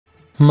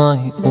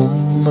my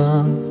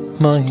ummah,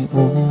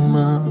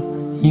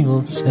 he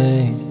will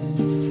say,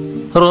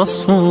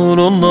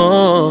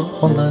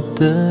 Rasulullah on that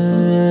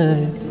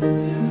day.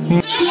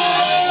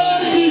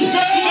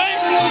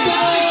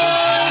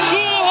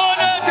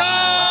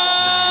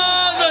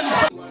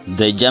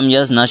 The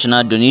JAMYAS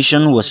national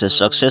donation was a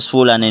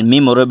successful and a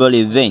memorable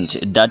event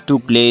that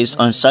took place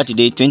on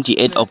Saturday,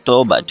 28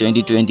 October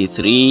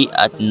 2023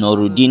 at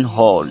Noruddin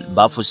Hall,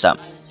 Bafoussam.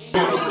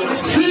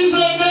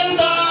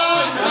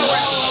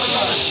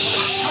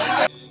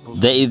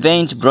 The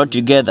event brought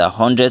together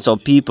hundreds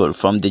of people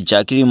from the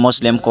Jakiri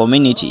Muslim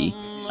community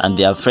and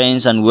their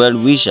friends and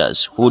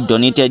well-wishers who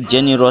donated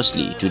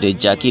generously to the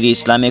Jakiri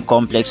Islamic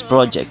Complex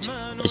project,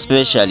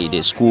 especially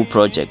the school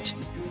project.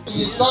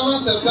 In summer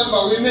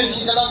September, we made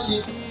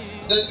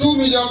the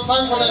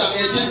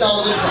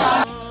 2,518,000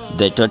 francs.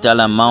 The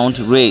total amount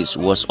raised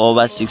was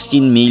over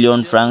 16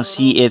 million francs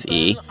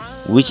CFA,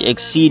 which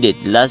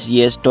exceeded last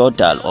year's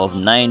total of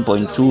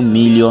 9.2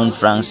 million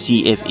francs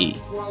CFA.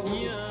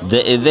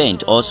 The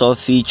event also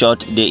featured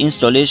the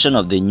installation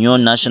of the new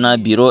National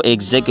Bureau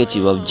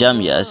Executive of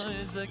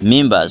JAMYAS,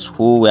 members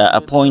who were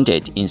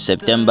appointed in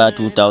September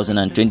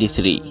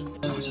 2023.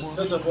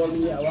 First of all,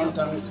 I want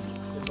to thank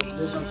the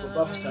population for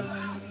Bafoussam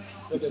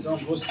that they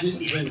don't host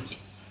this event.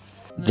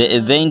 The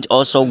event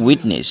also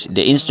witnessed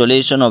the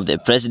installation of the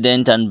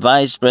President and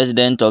Vice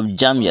President of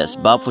JAMYAS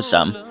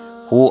Bafoussam,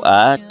 who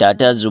are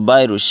Tata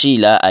Zubairu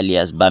Shila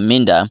alias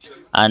Baminda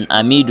and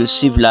Amidou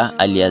Sibla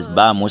alias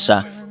Ba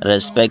Musa,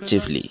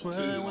 respectively.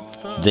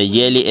 The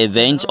yearly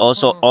event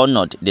also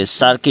honored the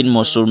Sarkin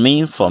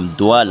Musulmi from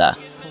Douala,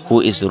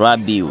 who is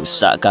Rabiu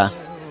Saka.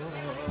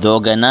 The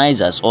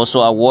organizers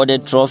also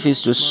awarded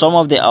trophies to some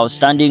of the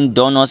outstanding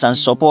donors and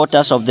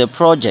supporters of the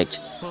project,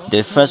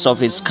 the first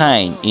of its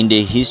kind in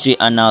the history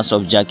annals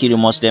of Jakiri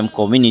Muslim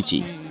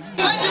community.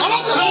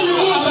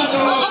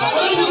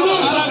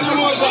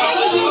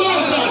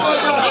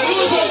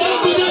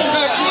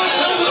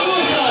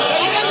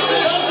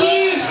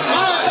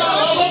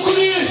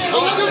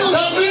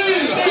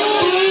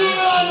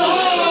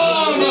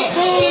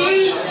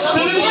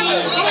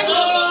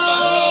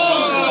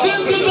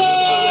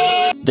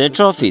 The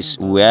trophies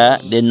were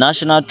the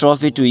National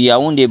Trophy to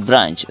Yaoundé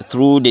branch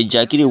through the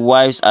Jakiri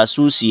Wives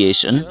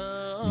Association,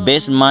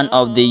 Best Man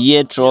of the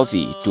Year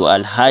Trophy to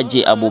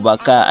Alhaji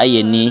Abubakar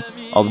Ayeni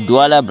of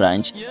Douala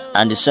branch,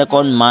 and the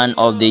Second Man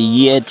of the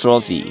Year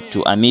Trophy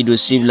to Amidou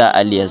Sibla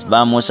alias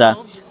Bamusa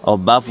of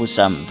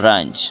Bafoussam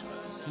branch.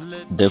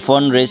 The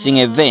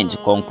fundraising event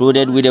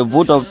concluded with a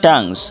vote of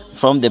thanks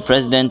from the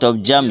President of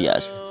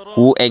JAMYAS,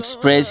 who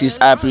expressed his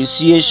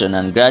appreciation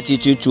and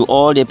gratitude to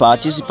all the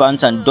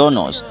participants and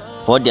donors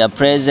for their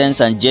presence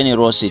and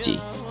generosity.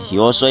 He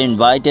also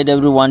invited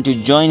everyone to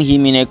join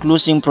him in a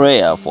closing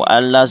prayer for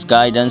Allah's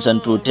guidance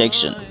and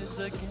protection.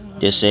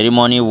 The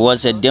ceremony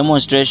was a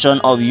demonstration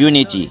of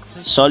unity,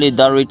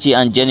 solidarity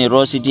and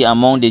generosity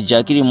among the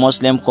Jakiri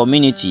Muslim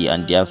community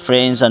and their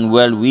friends and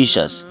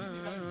well-wishers.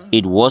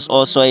 It was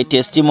also a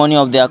testimony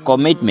of their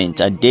commitment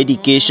and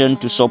dedication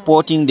to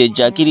supporting the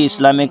Jakiri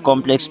Islamic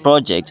Complex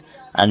project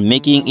and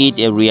making it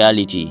a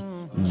reality.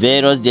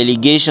 Various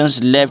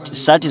delegations left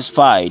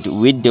satisfied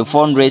with the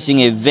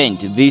fundraising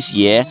event this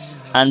year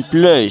and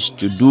pledged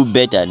to do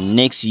better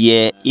next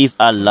year if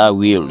Allah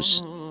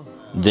wills.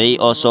 They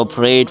also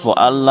prayed for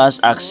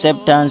Allah's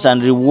acceptance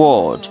and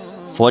reward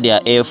for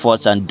their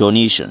efforts and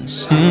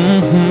donations.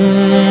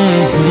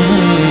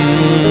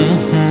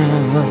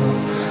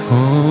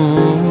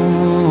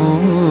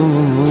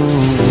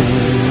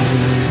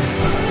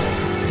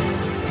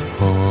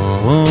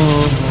 Oh